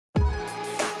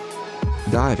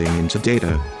Diving into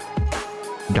data.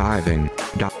 Diving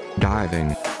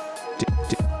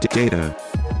data.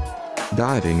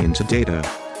 Diving into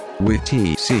data with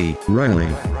T.C.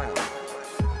 Riley.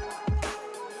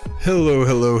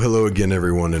 Hello again,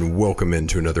 everyone, and welcome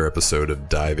into another episode of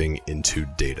Diving into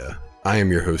Data. I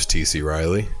am your host, T.C.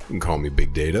 Riley. You can call me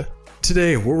Big Data.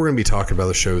 Today, what we're going to be talking about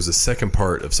the show is the second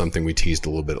part of something we teased a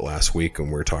little bit last week when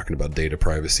we were talking about data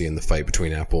privacy and the fight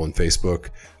between Apple and Facebook.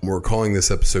 What we're calling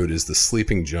this episode is the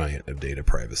sleeping giant of data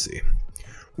privacy.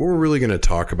 What we're really going to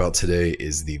talk about today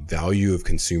is the value of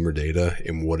consumer data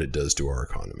and what it does to our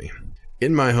economy.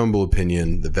 In my humble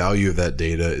opinion, the value of that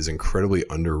data is incredibly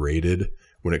underrated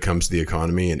when it comes to the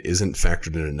economy and isn't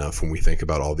factored in enough when we think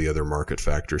about all the other market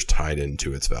factors tied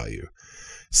into its value.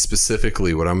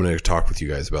 Specifically, what I'm going to talk with you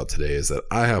guys about today is that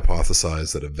I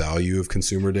hypothesize that a value of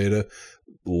consumer data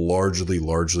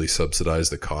largely subsidize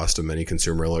the cost of many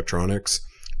consumer electronics.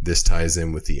 This ties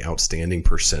in with the outstanding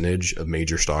percentage of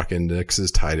major stock indexes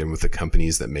tied in with the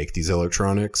companies that make these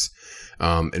electronics.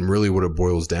 And really what it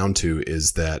boils down to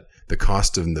is that the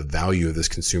cost and the value of this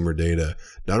consumer data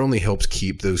not only helps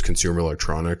keep those consumer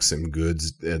electronics and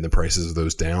goods and the prices of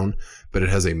those down, but it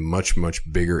has a much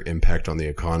bigger impact on the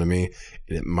economy.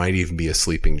 And it might even be a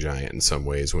sleeping giant in some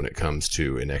ways when it comes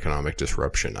to an economic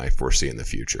disruption I foresee in the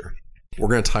future. We're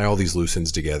going to tie all these loose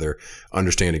ends together,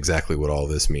 understand exactly what all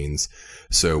this means.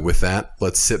 So with that,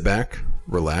 let's sit back,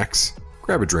 relax,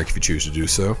 grab a drink if you choose to do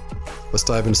so. Let's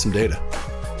dive into some data.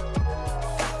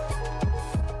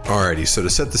 Alrighty, so to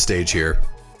set the stage here,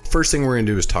 first thing we're going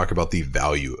to do is talk about the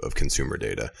value of consumer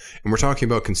data. And we're talking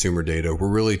about consumer data, we're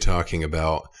really talking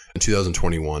about, in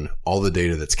 2021, all the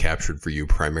data that's captured for you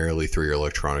primarily through your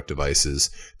electronic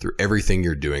devices, through everything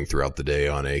you're doing throughout the day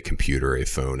on a computer, a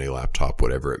phone, a laptop,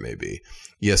 whatever it may be.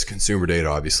 Yes, consumer data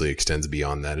obviously extends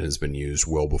beyond that and has been used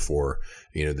well before,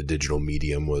 the digital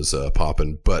medium was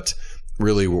popping. But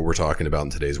really what we're talking about in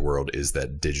today's world is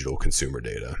that digital consumer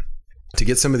data. To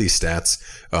get some of these stats,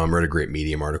 I read a great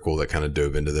Medium article that kind of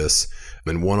dove into this.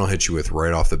 And one I'll hit you with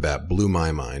right off the bat blew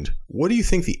my mind. What do you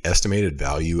think the estimated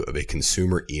value of a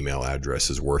consumer email address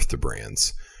is worth to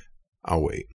brands? I'll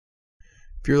wait.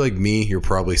 If you're like me, you're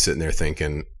probably sitting there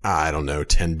thinking, I don't know,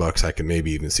 $10. I can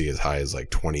maybe even see as high as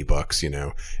like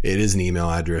 $20. It is an email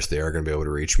address. They are going to be able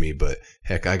to reach me. But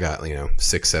heck, I got,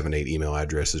 6, 7, 8 email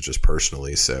addresses just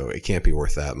personally. So it can't be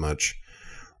worth that much.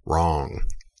 Wrong.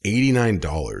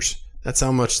 $89. That's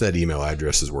how much that email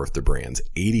address is worth to brands.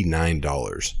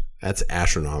 $89. That's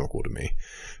astronomical to me.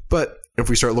 But if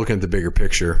we start looking at the bigger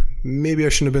picture, maybe I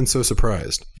shouldn't have been so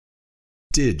surprised.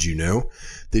 Did you know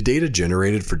the data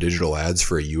generated for digital ads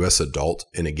for a U.S. adult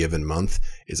in a given month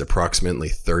is approximately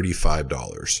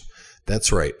 $35?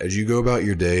 That's right. As you go about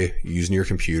your day, using your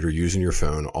computer, using your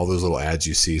phone, all those little ads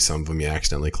you see, some of them you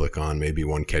accidentally click on, maybe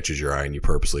one catches your eye and you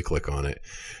purposely click on it.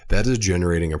 That is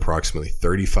generating approximately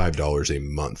 $35 a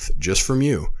month just from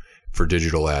you for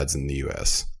digital ads in the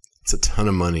U.S. It's a ton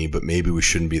of money, but maybe we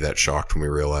shouldn't be that shocked when we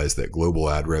realize that global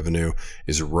ad revenue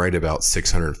is right about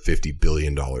 $650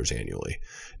 billion annually.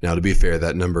 Now, to be fair,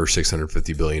 that number,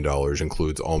 $650 billion,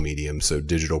 includes all mediums, so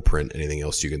digital, print, anything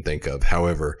else you can think of.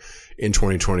 However, in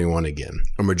 2021, again,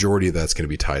 a majority of that's going to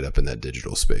be tied up in that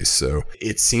digital space. So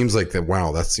it seems like that,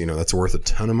 wow, that's worth a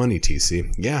ton of money,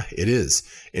 TC. Yeah, it is.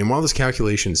 And while this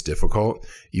calculation is difficult,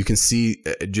 you can see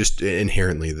just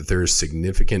inherently that there is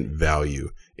significant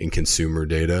value in consumer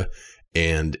data.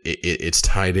 And it's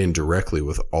tied in directly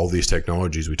with all these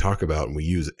technologies we talk about and we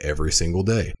use every single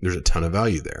day. There's a ton of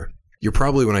value there.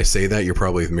 When I say that, you're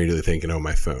probably immediately thinking, oh,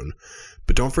 my phone.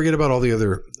 But don't forget about all the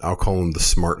other, I'll call them the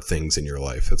smart things in your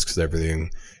life. That's because everything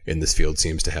in this field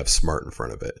seems to have smart in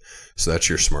front of it. So that's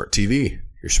your smart TV,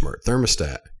 your smart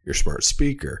thermostat, your smart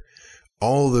speaker.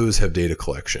 All of those have data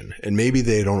collection. And maybe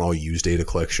they don't all use data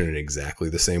collection in exactly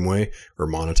the same way or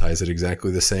monetize it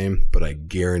exactly the same. But I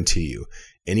guarantee you,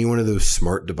 any one of those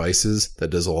smart devices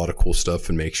that does a lot of cool stuff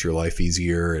and makes your life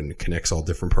easier and connects all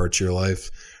different parts of your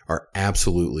life are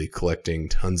absolutely collecting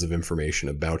tons of information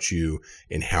about you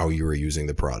and how you are using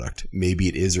the product. Maybe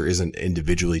it is or isn't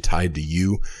individually tied to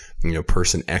you,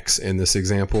 person X in this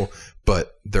example,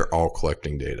 but they're all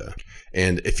collecting data.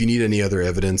 And if you need any other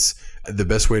evidence, the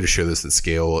best way to show this at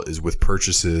scale is with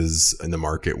purchases in the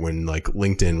market when like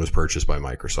LinkedIn was purchased by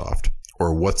Microsoft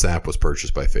or WhatsApp was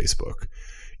purchased by Facebook.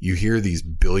 You hear these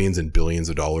billions and billions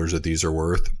of dollars that these are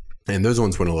worth. And those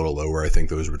ones went a little lower. I think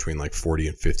those were between like $40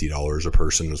 and $50 a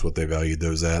person was what they valued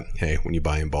those at. Hey, when you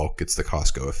buy in bulk, it's the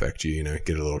Costco effect. You get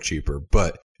it a little cheaper.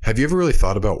 But have you ever really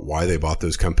thought about why they bought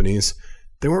those companies?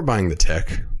 They weren't buying the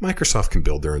tech. Microsoft can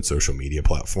build their own social media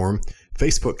platform.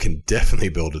 Facebook can definitely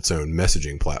build its own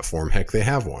messaging platform. Heck, they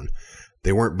have one.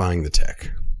 They weren't buying the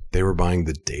tech. They were buying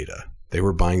the data. They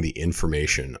were buying the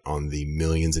information on the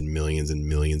millions and millions and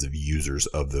millions of users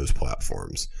of those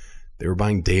platforms. They were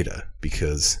buying data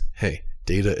because, hey,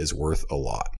 data is worth a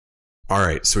lot. All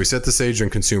right, so we set the stage on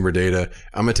consumer data.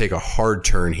 I'm going to take a hard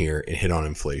turn here and hit on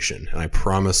inflation. And I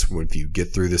promise if you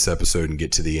get through this episode and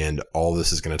get to the end, all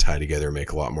this is going to tie together and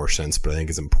make a lot more sense. But I think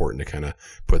it's important to kind of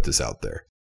put this out there.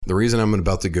 The reason I'm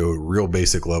about to go real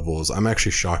basic level is I'm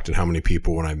actually shocked at how many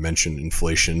people, when I mention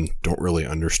inflation, don't really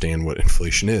understand what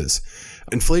inflation is.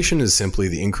 Inflation is simply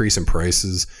the increase in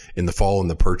prices in the fall in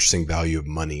the purchasing value of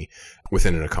money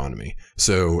within an economy.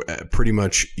 So pretty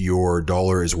much your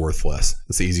dollar is worth less.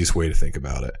 That's the easiest way to think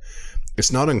about it.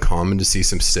 It's not uncommon to see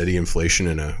some steady inflation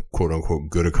in a quote unquote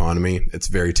good economy. It's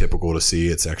very typical to see.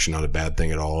 It's actually not a bad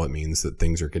thing at all. It means that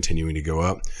things are continuing to go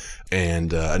up.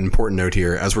 And an important note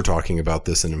here, as we're talking about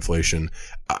this in inflation,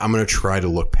 I'm going to try to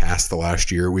look past the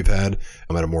last year we've had.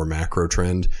 I'm at a more macro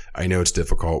trend. I know it's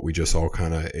difficult. We just all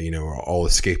kind of, are all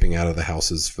escaping out of the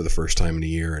houses for the first time in a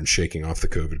year and shaking off the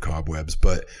COVID cobwebs.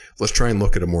 But let's try and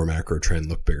look at a more macro trend,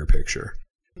 look bigger picture.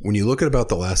 When you look at about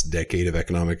the last decade of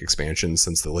economic expansion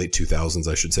since the late 2000s,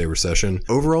 I should say, recession,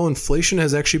 overall inflation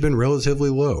has actually been relatively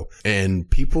low, and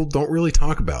people don't really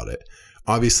talk about it.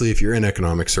 Obviously, if you're in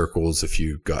economic circles, if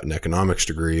you've got an economics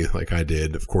degree like I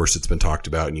did, of course, it's been talked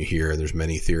about and you hear, and there's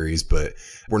many theories, but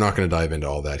we're not going to dive into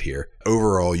all that here.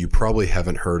 Overall, you probably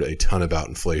haven't heard a ton about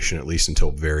inflation, at least until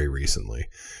very recently.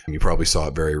 And you probably saw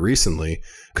it very recently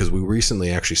because we recently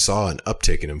actually saw an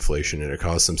uptick in inflation, and it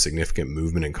caused some significant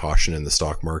movement and caution in the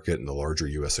stock market and the larger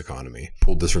U.S. economy.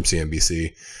 Pulled this from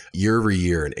CNBC. Year over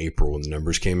year in April, when the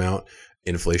numbers came out,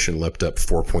 inflation leapt up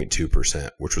 4.2%,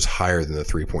 which was higher than the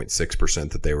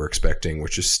 3.6% that they were expecting,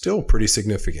 which is still pretty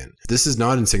significant. This is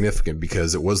not insignificant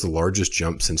because it was the largest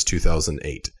jump since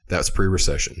 2008. That's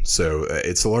pre-recession. So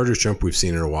it's the largest jump we've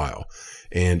seen in a while.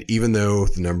 And even though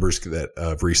the numbers that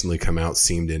have recently come out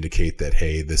seem to indicate that,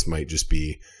 hey, this might just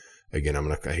be, again,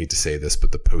 I hate to say this,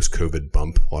 but the post-COVID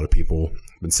bump, a lot of people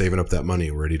have been saving up that money,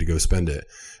 ready to go spend it.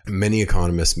 Many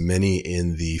economists, many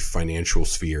in the financial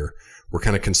sphere, we're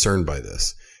kind of concerned by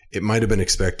this. It might have been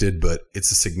expected, but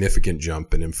it's a significant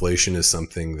jump, and inflation is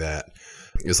something that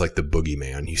is like the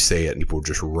boogeyman. You say it and people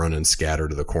just run and scatter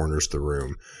to the corners of the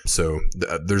room. So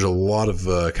there's a lot of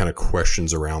kind of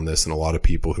questions around this and a lot of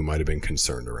people who might have been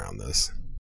concerned around this.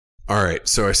 All right,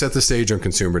 so I set the stage on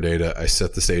consumer data. I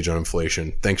set the stage on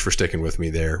inflation. Thanks for sticking with me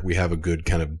there. We have a good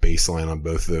kind of baseline on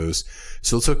both of those.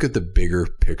 So let's look at the bigger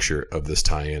picture of this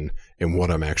tie-in and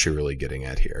what I'm actually really getting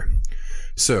at here.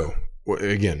 So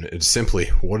again, it's simply,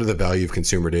 what do the value of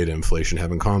consumer data and inflation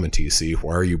have in common, TC?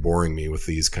 Why are you boring me with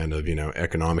these kind of,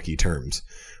 economic-y terms?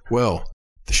 Well,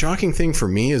 the shocking thing for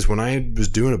me is when I was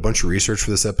doing a bunch of research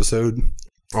for this episode.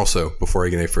 Also, before I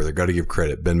get any further, got to give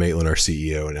credit. Ben Maitland, our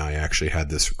CEO, and I actually had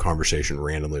this conversation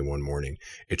randomly one morning.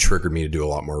 It triggered me to do a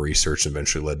lot more research and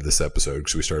eventually led to this episode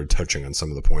because we started touching on some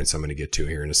of the points I'm going to get to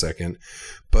here in a second.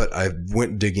 But I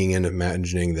went digging in,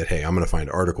 imagining that, hey, I'm going to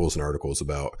find articles and articles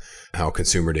about how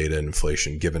consumer data and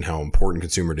inflation, given how important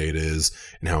consumer data is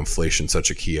and how inflation is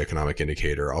such a key economic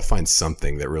indicator, I'll find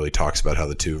something that really talks about how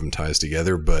the two of them ties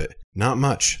together, but not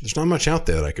much. There's not much out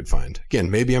there that I could find.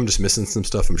 Again, maybe I'm just missing some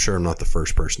stuff. I'm sure I'm not the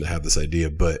first person to have this idea,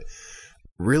 but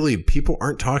really people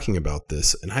aren't talking about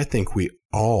this. And I think we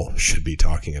all should be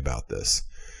talking about this.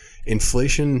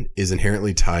 Inflation is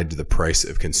inherently tied to the price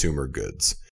of consumer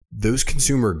goods. Those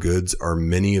consumer goods are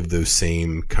many of those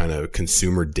same kind of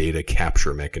consumer data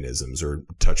capture mechanisms or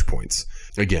touch points.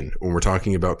 Again, when we're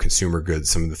talking about consumer goods,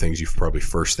 some of the things you probably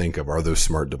first think of are those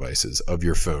smart devices of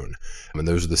your phone. And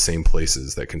those are the same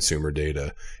places that consumer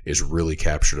data is really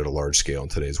captured at a large scale in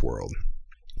today's world.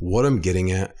 What I'm getting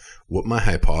at, what my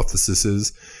hypothesis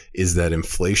is that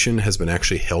inflation has been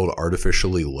actually held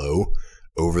artificially low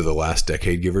over the last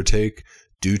decade, give or take,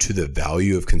 due to the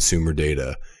value of consumer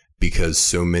data, because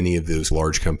so many of those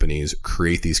large companies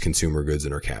create these consumer goods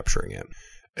and are capturing it.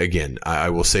 Again,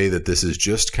 I will say that this is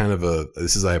just kind of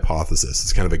this is a hypothesis.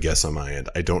 It's kind of a guess on my end.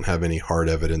 I don't have any hard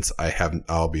evidence.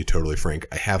 I'll be totally frank.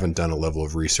 I haven't done a level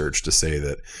of research to say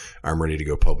that I'm ready to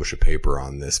go publish a paper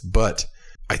on this, but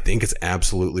I think it's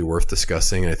absolutely worth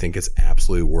discussing. And I think it's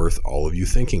absolutely worth all of you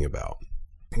thinking about.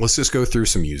 Let's just go through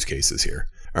some use cases here.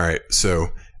 All right. So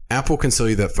Apple can sell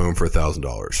you that phone for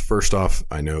 $1,000. First off,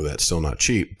 I know that's still not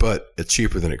cheap, but it's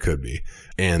cheaper than it could be.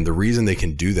 And the reason they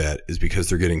can do that is because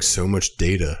they're getting so much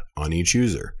data on each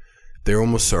user. They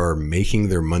almost are making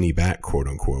their money back, quote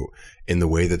unquote, in the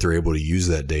way that they're able to use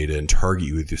that data and target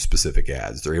you with your specific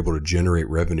ads. They're able to generate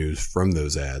revenues from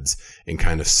those ads and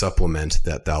kind of supplement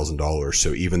that $1,000.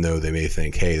 So even though they may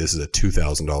think, hey, this is a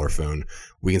 $2,000 phone,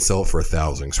 we can sell it for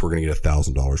 $1,000. So we're going to get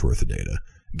 $1,000 worth of data.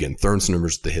 Again, throwing some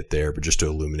numbers at the hit there, but just to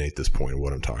illuminate this point of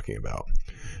what I'm talking about.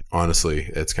 Honestly,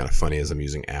 it's kind of funny as I'm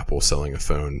using Apple selling a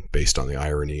phone based on the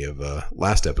irony of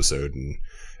last episode and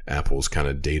Apple's kind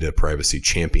of data privacy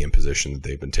champion position that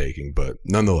they've been taking. But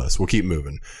nonetheless, we'll keep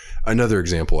moving. Another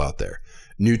example out there.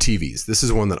 New TVs. This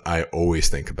is one that I always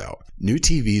think about. New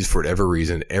TVs, for whatever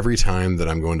reason, every time that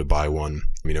I'm going to buy one,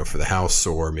 for the house,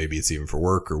 or maybe it's even for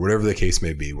work or whatever the case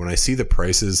may be, when I see the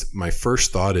prices, my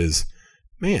first thought is,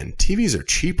 man, TVs are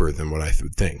cheaper than what I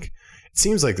would think. It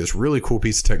seems like this really cool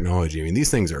piece of technology. These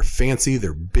things are fancy,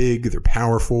 they're big, they're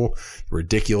powerful,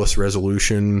 ridiculous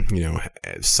resolution,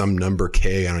 some number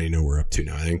K. I don't even know where we're up to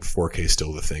now. I think 4K is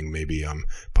still the thing. Maybe I'm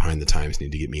behind the times,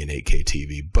 need to get me an 8K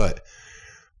TV. But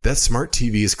that smart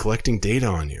TV is collecting data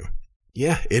on you.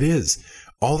 Yeah, it is.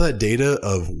 All that data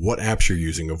of what apps you're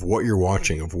using, of what you're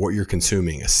watching, of what you're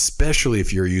consuming, especially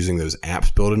if you're using those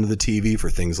apps built into the TV for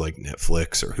things like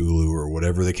Netflix or Hulu or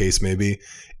whatever the case may be,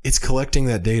 it's collecting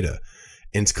that data.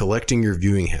 And it's collecting your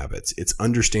viewing habits. It's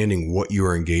understanding what you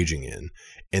are engaging in.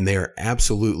 And they are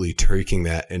absolutely taking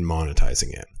that and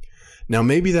monetizing it. Now,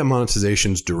 maybe that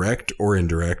monetization is direct or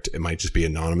indirect. It might just be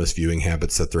anonymous viewing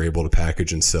habits that they're able to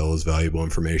package and sell as valuable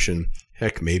information.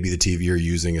 Heck, maybe the TV you're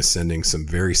using is sending some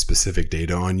very specific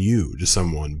data on you to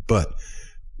someone, but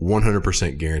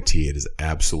 100% guarantee it is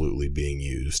absolutely being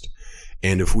used.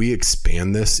 And if we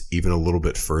expand this even a little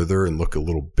bit further and look a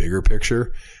little bigger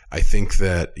picture, I think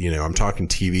that, I'm talking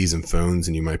TVs and phones,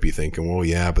 and you might be thinking, well,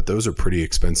 yeah, but those are pretty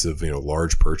expensive,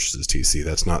 large purchases, TC.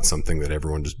 That's not something that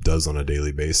everyone just does on a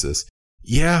daily basis.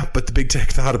 Yeah, but the big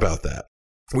tech thought about that.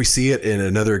 We see it in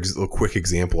another quick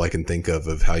example I can think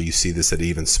of how you see this at an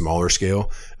even smaller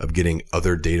scale of getting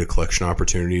other data collection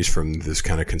opportunities from this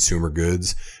kind of consumer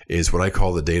goods is what I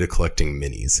call the data collecting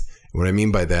minis. What I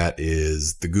mean by that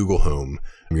is the Google Home,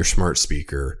 your smart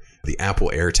speaker, the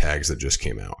Apple AirTags that just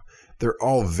came out. They're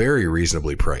all very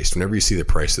reasonably priced. Whenever you see the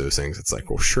price of those things, it's like,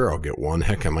 well, sure, I'll get one.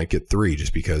 Heck, I might get three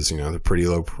just because, they're pretty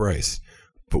low price.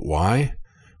 But why?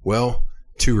 Well,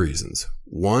 two reasons.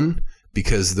 One,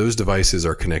 because those devices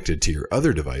are connected to your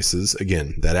other devices.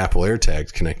 Again, that Apple AirTag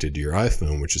is connected to your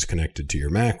iPhone, which is connected to your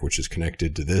Mac, which is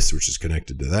connected to this, which is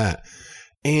connected to that.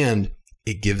 And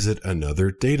it gives it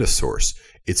another data source.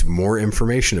 It's more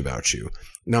information about you.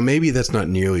 Now, maybe that's not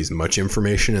nearly as much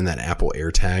information in that Apple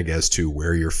AirTag as to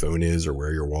where your phone is or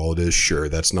where your wallet is. Sure,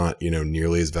 that's not,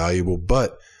 nearly as valuable,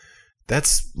 but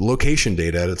that's location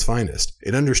data at its finest.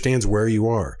 It understands where you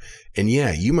are. And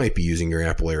yeah, you might be using your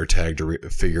Apple AirTag to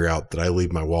figure out that I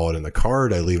leave my wallet in the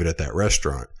car, I leave it at that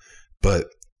restaurant. But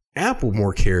Apple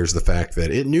more cares the fact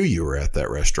that it knew you were at that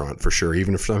restaurant for sure,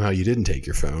 even if somehow you didn't take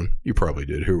your phone. You probably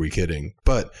did. Who are we kidding?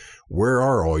 But where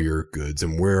are all your goods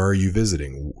and where are you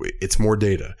visiting? It's more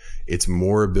data. It's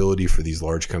more ability for these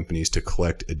large companies to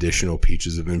collect additional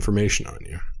pieces of information on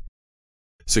you.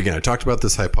 So again, I talked about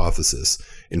this hypothesis.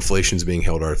 Inflation's being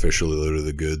held artificially low to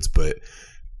the goods, but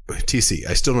TC,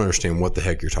 I still don't understand what the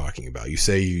heck you're talking about. You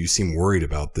say you seem worried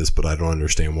about this, but I don't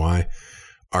understand why.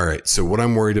 All right, so what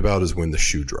I'm worried about is when the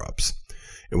shoe drops.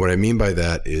 And what I mean by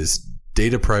that is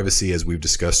data privacy, as we've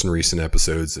discussed in recent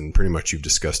episodes, and pretty much you've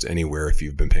discussed anywhere if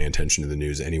you've been paying attention to the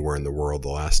news anywhere in the world the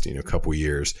last couple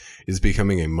years, is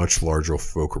becoming a much larger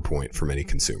focal point for many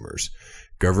consumers.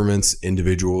 Governments,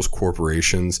 individuals,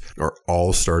 corporations are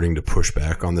all starting to push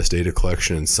back on this data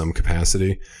collection in some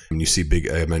capacity. And you see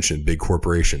I mentioned big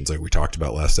corporations like we talked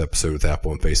about last episode with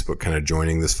Apple and Facebook kind of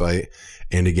joining this fight.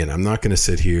 And again, I'm not going to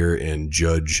sit here and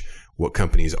judge what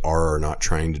companies are or not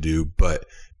trying to do, but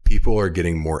people are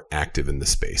getting more active in the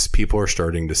space. People are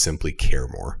starting to simply care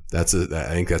more. I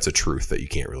think that's a truth that you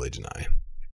can't really deny.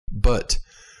 But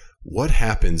what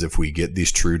happens if we get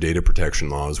these true data protection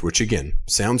laws, which again,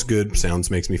 sounds good,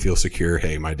 makes me feel secure.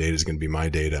 Hey, my data is going to be my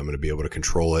data. I'm going to be able to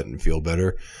control it and feel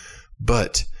better.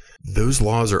 But those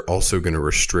laws are also going to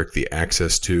restrict the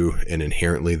access to and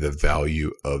inherently the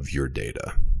value of your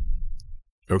data.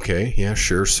 Okay, yeah,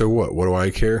 sure. So what? What do I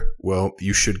care? Well,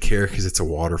 you should care because it's a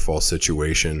waterfall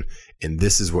situation. And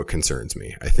this is what concerns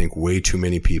me. I think way too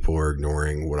many people are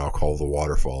ignoring what I'll call the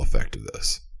waterfall effect of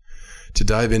this. To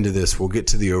dive into this, we'll get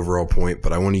to the overall point,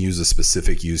 but I want to use a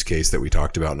specific use case that we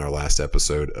talked about in our last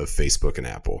episode of Facebook and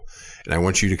Apple. And I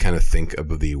want you to kind of think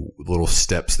of the little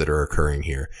steps that are occurring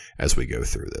here as we go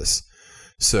through this.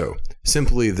 So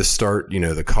simply the start,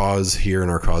 the cause here in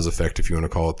our cause effect, if you want to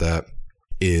call it that,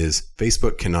 is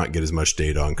Facebook cannot get as much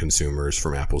data on consumers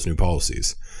from Apple's new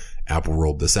policies. Apple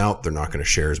rolled this out. They're not going to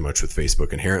share as much with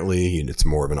Facebook inherently. It's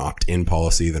more of an opt-in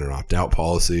policy than an opt-out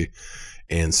policy.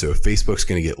 And so Facebook's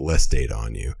going to get less data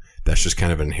on you. That's just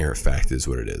kind of an inherent fact is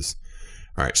what it is.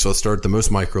 All right, so let's start at the most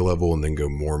micro level and then go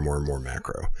more and more and more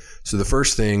macro. So the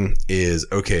first thing is,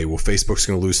 okay, well, Facebook's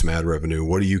going to lose some ad revenue.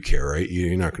 What do you care, right?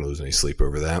 You're not going to lose any sleep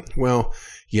over that. Well,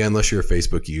 yeah, unless you're a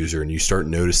Facebook user and you start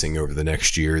noticing over the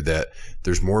next year that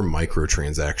there's more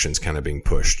microtransactions kind of being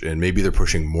pushed, and maybe they're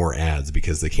pushing more ads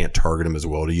because they can't target them as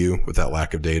well to you with that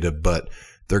lack of data, but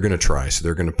they're going to try. So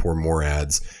they're going to pour more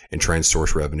ads and try and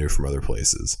source revenue from other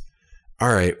places.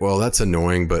 All right, well, that's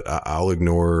annoying, but I'll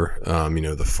ignore,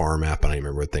 the farm app. I don't even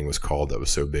remember what thing was called that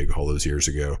was so big all those years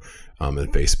ago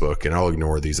in Facebook, and I'll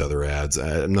ignore these other ads.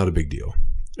 Not a big deal.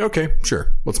 Okay,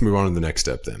 sure. Let's move on to the next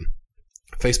step then.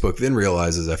 Facebook then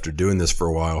realizes after doing this for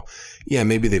a while, yeah,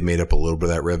 maybe they've made up a little bit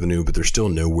of that revenue, but they're still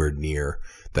nowhere near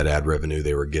that ad revenue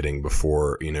they were getting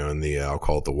before, in the, I'll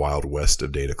call it the Wild West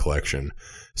of data collection.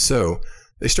 So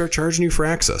they start charging you for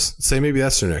access. Say maybe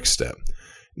that's their next step.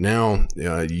 Now,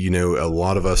 a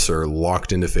lot of us are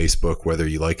locked into Facebook, whether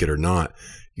you like it or not.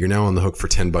 You're now on the hook for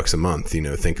 $10 a month.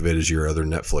 Think of it as your other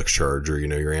Netflix charge or,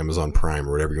 your Amazon Prime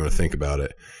or whatever you want to think about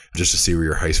it, just to see where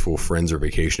your high school friends are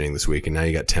vacationing this week. And now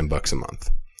you got $10 a month.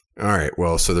 All right.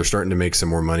 Well, so they're starting to make some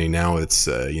more money. Now it's,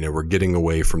 we're getting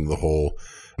away from the whole,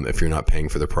 if you're not paying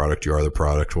for the product, you are the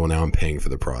product. Well, now I'm paying for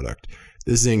the product.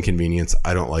 This is inconvenience.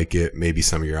 I don't like it. Maybe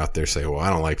some of you out there say, well,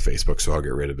 I don't like Facebook, so I'll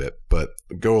get rid of it. But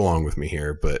go along with me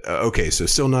here. But okay, so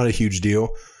still not a huge deal.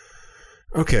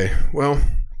 Okay, well,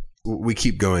 we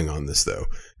keep going on this, though,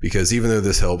 because even though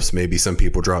this helps, maybe some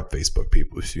people drop Facebook.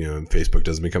 Facebook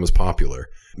doesn't become as popular.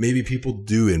 Maybe people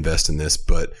do invest in this,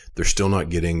 but they're still not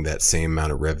getting that same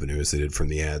amount of revenue as they did from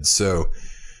the ads. So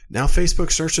now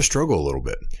Facebook starts to struggle a little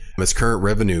bit. Its current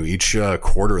revenue each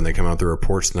quarter when they come out the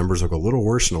reports, the numbers look a little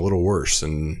worse and a little worse.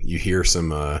 And you hear some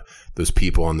those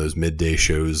people on those midday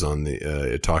shows on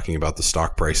the talking about the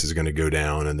stock price is going to go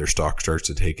down and their stock starts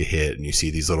to take a hit. And you see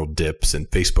these little dips and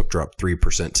Facebook dropped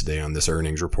 3% today on this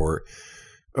earnings report.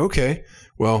 Okay,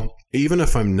 well, even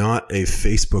if I'm not a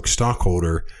Facebook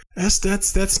stockholder,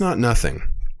 that's not nothing.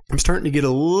 I'm starting to get a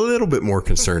little bit more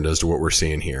concerned as to what we're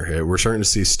seeing here. We're starting to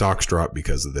see stocks drop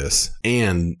because of this.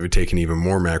 And we're taking even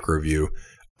more macro view.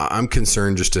 I'm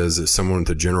concerned just as someone with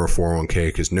a general 401k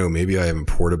because maybe I haven't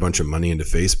poured a bunch of money into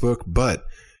Facebook, but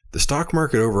the stock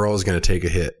market overall is going to take a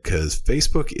hit because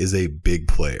Facebook is a big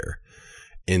player.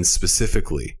 And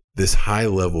specifically, this high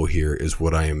level here is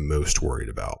what I am most worried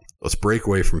about. Let's break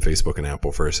away from Facebook and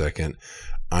Apple for a second.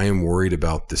 I am worried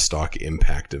about the stock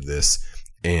impact of this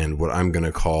and what I'm going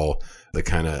to call the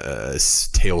kind of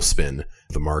tailspin of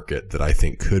the market that I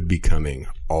think could be coming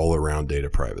all around data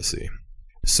privacy.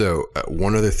 So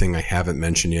one other thing I haven't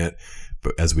mentioned yet,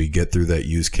 but as we get through that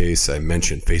use case, I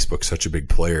mentioned Facebook's such a big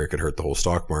player, it could hurt the whole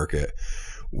stock market.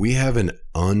 We have an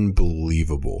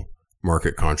unbelievable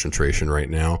market concentration right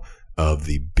now of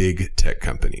the big tech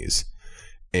companies.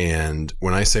 And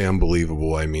when I say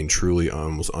unbelievable, I mean truly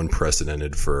almost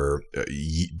unprecedented for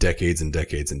decades and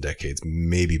decades and decades,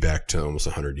 maybe back to almost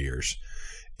 100 years.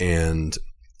 And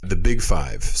the big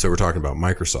five, so we're talking about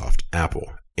Microsoft,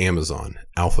 Apple, Amazon,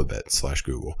 Alphabet /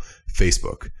 Google,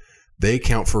 Facebook, they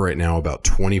account for right now about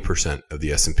 20% of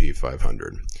the S&P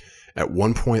 500. At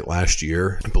one point last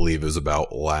year, I believe it was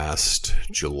about last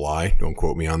July, don't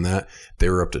quote me on that, they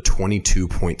were up to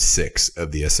 22.6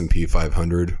 of the S&P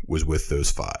 500 was with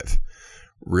those five.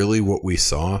 Really what we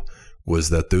saw was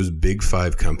that those big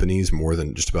five companies, more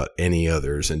than just about any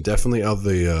others, and definitely of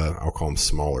the, I'll call them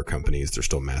smaller companies, they're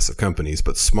still massive companies,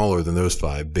 but smaller than those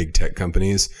five big tech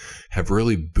companies, have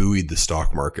really buoyed the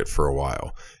stock market for a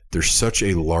while. There's such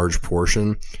a large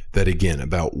portion that, again,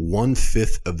 about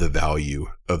 1/5 of the value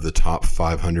of the top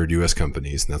 500 U.S.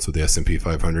 companies, and that's what the S&P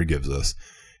 500 gives us,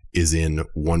 is in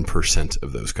 1%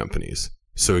 of those companies.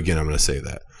 So again, I'm going to say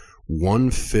that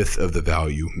 1/5 of the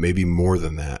value, maybe more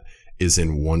than that, is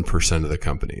in 1% of the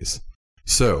companies.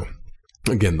 So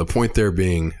again, the point there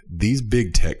being these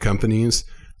big tech companies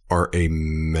are a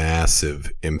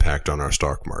massive impact on our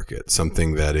stock market.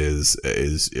 Something that is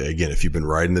again, if you've been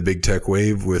riding the big tech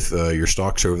wave with your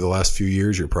stocks over the last few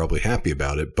years, you're probably happy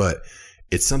about it. But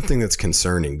it's something that's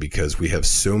concerning because we have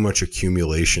so much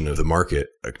accumulation of the market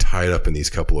tied up in these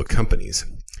couple of companies.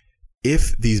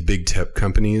 If these big tech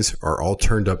companies are all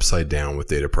turned upside down with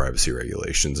data privacy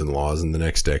regulations and laws in the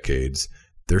next decades,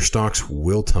 their stocks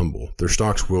will tumble, their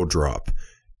stocks will drop,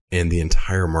 and the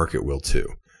entire market will too.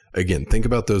 Again, think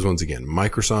about those ones again.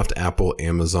 Microsoft, Apple,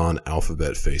 Amazon,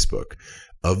 Alphabet, Facebook.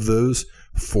 Of those,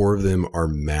 4 of them are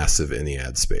massive in the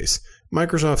ad space.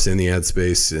 Microsoft's in the ad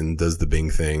space and does the Bing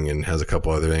thing and has a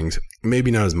couple other things. Maybe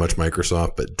not as much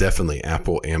Microsoft, but definitely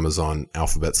Apple, Amazon,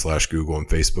 Alphabet / Google, and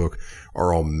Facebook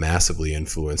are all massively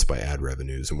influenced by ad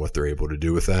revenues and what they're able to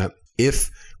do with that.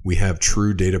 If we have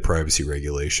true data privacy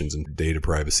regulations and data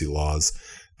privacy laws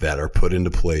that are put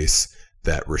into place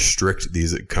that restrict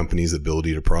these companies'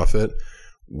 ability to profit,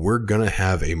 we're going to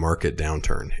have a market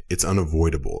downturn. It's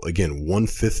unavoidable. Again,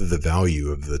 1/5 of the value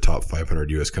of the top 500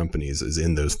 US companies is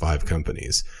in those 5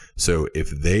 companies. So if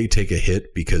they take a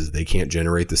hit because they can't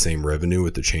generate the same revenue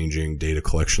with the changing data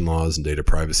collection laws and data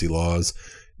privacy laws,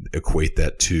 equate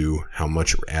that to how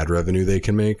much ad revenue they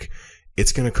can make,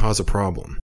 it's going to cause a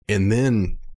problem. And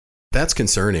then that's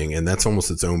concerning, and that's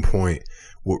almost its own point.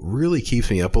 What really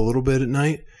keeps me up a little bit at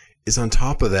night is on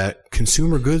top of that,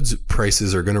 consumer goods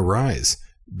prices are going to rise.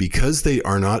 Because they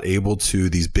are not able to,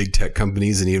 these big tech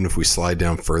companies, and even if we slide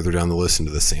down further down the list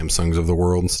into the Samsungs of the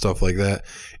world and stuff like that,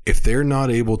 if they're not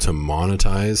able to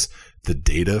monetize the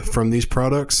data from these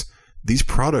products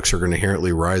are going to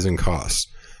inherently rise in costs.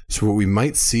 So what we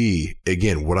might see,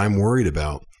 again, what I'm worried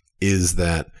about is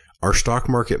that our stock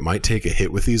market might take a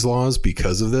hit with these laws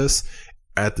because of this.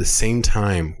 At the same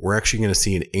time, we're actually going to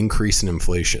see an increase in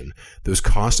inflation. Those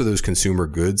costs of those consumer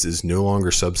goods is no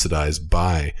longer subsidized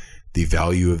by the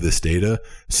value of this data.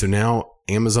 So now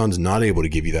Amazon's not able to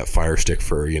give you that Fire Stick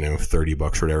for, $30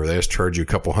 or whatever. They just charge you a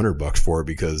couple $100 for it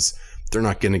because they're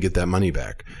not going to get that money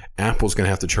back. Apple's going to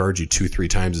have to charge you 2-3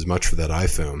 times as much for that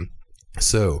iPhone.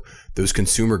 So those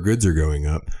consumer goods are going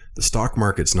up. The stock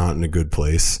market's not in a good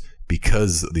place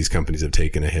because these companies have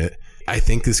taken a hit. I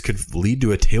think this could lead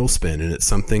to a tailspin, and it's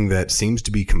something that seems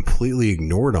to be completely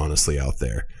ignored, honestly, out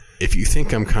there. If you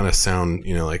think I'm kind of sound,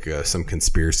 like some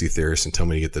conspiracy theorist and tell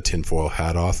me to get the tinfoil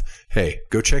hat off, hey,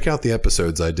 go check out the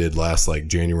episodes I did last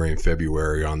January and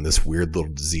February on this weird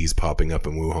little disease popping up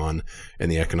in Wuhan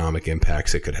and the economic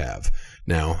impacts it could have.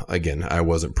 Now, again, I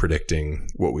wasn't predicting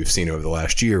what we've seen over the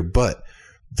last year, but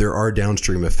there are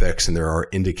downstream effects and there are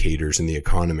indicators in the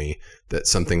economy that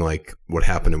something like what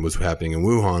happened and was happening in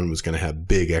Wuhan was going to have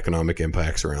big economic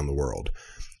impacts around the world.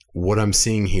 What I'm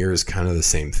seeing here is kind of the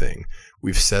same thing.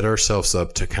 We've set ourselves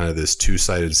up to kind of this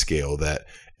two-sided scale that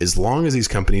as long as these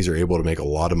companies are able to make a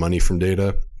lot of money from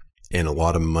data and a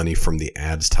lot of money from the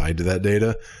ads tied to that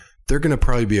data, they're going to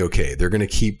probably be okay. They're going to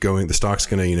keep going. The stock's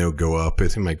going to, go up.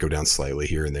 It might go down slightly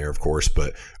here and there, of course,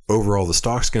 but overall the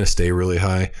stock's going to stay really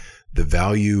high. The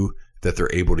value that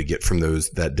they're able to get from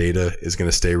that data is going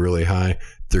to stay really high.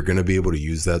 They're going to be able to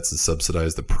use that to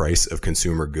subsidize the price of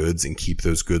consumer goods and keep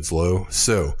those goods low.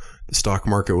 So the stock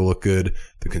market will look good.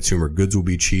 The consumer goods will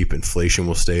be cheap. Inflation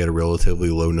will stay at a relatively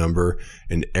low number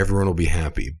and everyone will be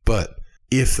happy. But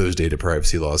if those data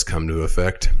privacy laws come to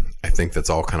effect, I think that's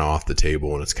all kind of off the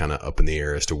table and it's kind of up in the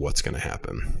air as to what's going to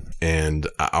happen. And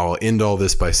I'll end all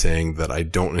this by saying that I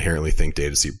don't inherently think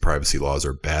data privacy laws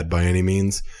are bad by any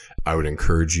means. I would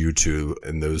encourage you to,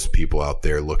 and those people out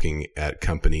there looking at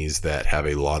companies that have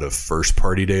a lot of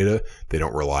first-party data, they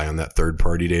don't rely on that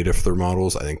third-party data for their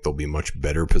models. I think they'll be much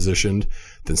better positioned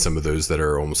than some of those that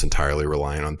are almost entirely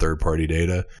reliant on third-party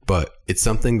data. But it's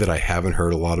something that I haven't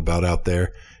heard a lot about out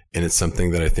there, and it's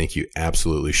something that I think you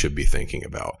absolutely should be thinking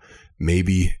about.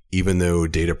 Maybe even though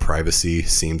data privacy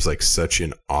seems like such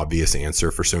an obvious answer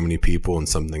for so many people and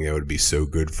something that would be so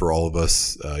good for all of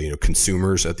us,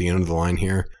 consumers at the end of the line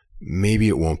here, maybe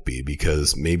it won't be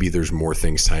because maybe there's more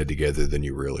things tied together than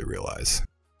you really realize.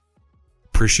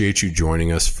 Appreciate you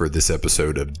joining us for this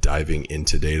episode of Diving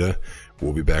Into Data.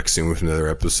 We'll be back soon with another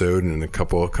episode, and in a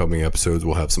couple of coming episodes,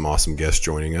 we'll have some awesome guests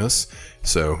joining us.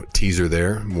 So teaser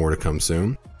there, more to come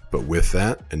soon. But with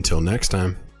that, until next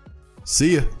time,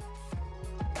 see ya.